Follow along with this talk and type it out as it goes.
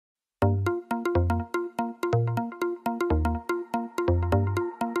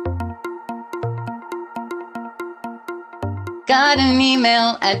Got an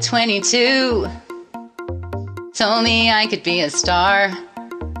email at 22, told me I could be a star.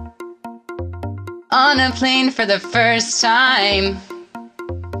 On a plane for the first time,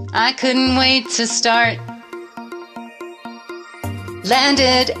 I couldn't wait to start.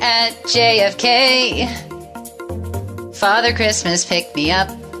 Landed at JFK, Father Christmas picked me up.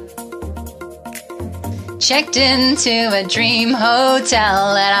 Checked into a dream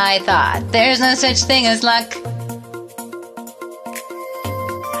hotel and I thought, there's no such thing as luck.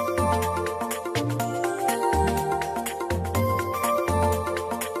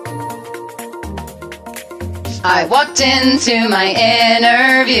 I walked into my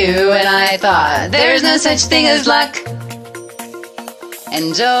interview and I thought, there's no such thing as luck.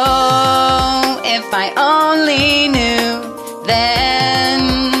 And oh, if I only knew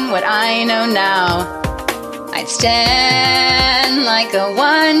then what I know now, I'd stand like a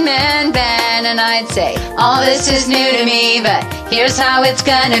one-man band and I'd say, all this is new to me, but here's how it's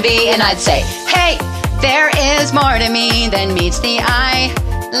gonna be. And I'd say, hey, there is more to me than meets the eye.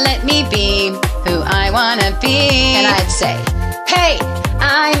 Let me be who I wanna be. And I'd say, hey,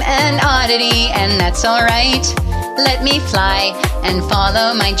 I'm an oddity and that's alright. Let me fly and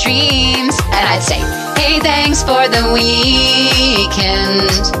follow my dreams. And I'd say, hey, thanks for the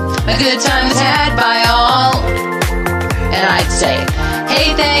weekend, a good time was had by all. And I'd say,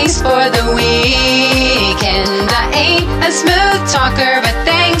 hey, thanks for the weekend. I ain't a smooth talker, but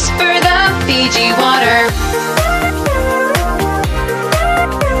thanks for the Fiji water.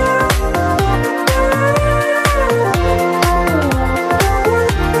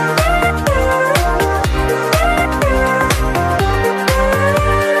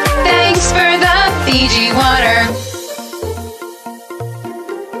 Fiji water.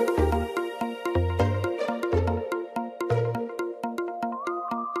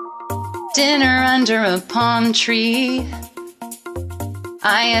 Dinner under a palm tree.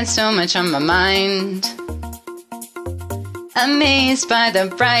 I had so much on my mind. Amazed by the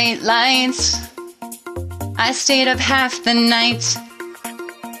bright lights, I stayed up half the night.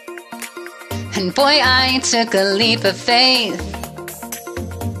 And boy, I took a leap of faith,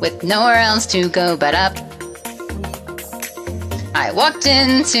 with nowhere else to go but up. I walked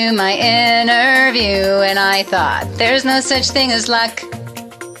into my interview and I thought, there's no such thing as luck.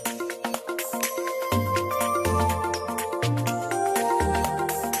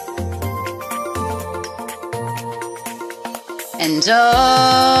 And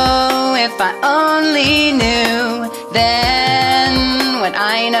oh, if I only knew then what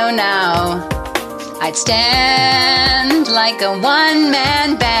I know now, I'd stand like a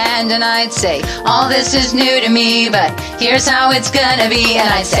one-man band and I'd say, all this is new to me, but here's how it's gonna be. And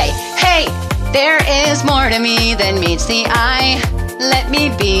I'd say, hey, there is more to me than meets the eye. Let me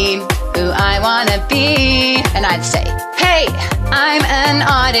be who I wanna be. And I'd say, hey, I'm an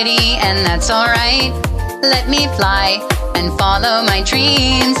oddity and that's alright. Let me fly and follow my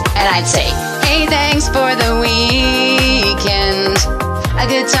dreams. And I'd say, hey, thanks for the weekend, a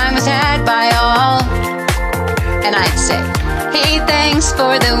good time was had by all. And I'd say, hey, thanks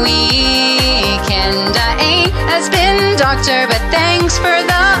for the weekend. I ain't a spin doctor, but thanks for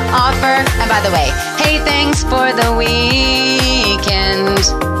the offer. And by the way, hey, thanks for the weekend.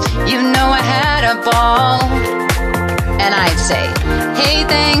 You know I had a ball. And I'd say, hey,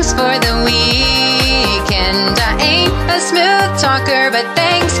 thanks for the weekend. I ain't a smooth talker, but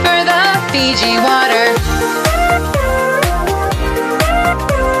thanks for the Fiji water.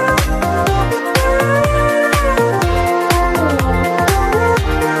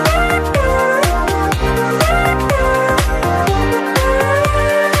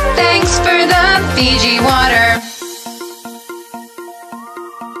 Fiji water.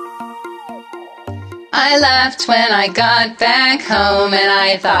 I laughed when I got back home and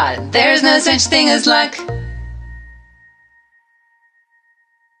I thought, there's no such thing as luck.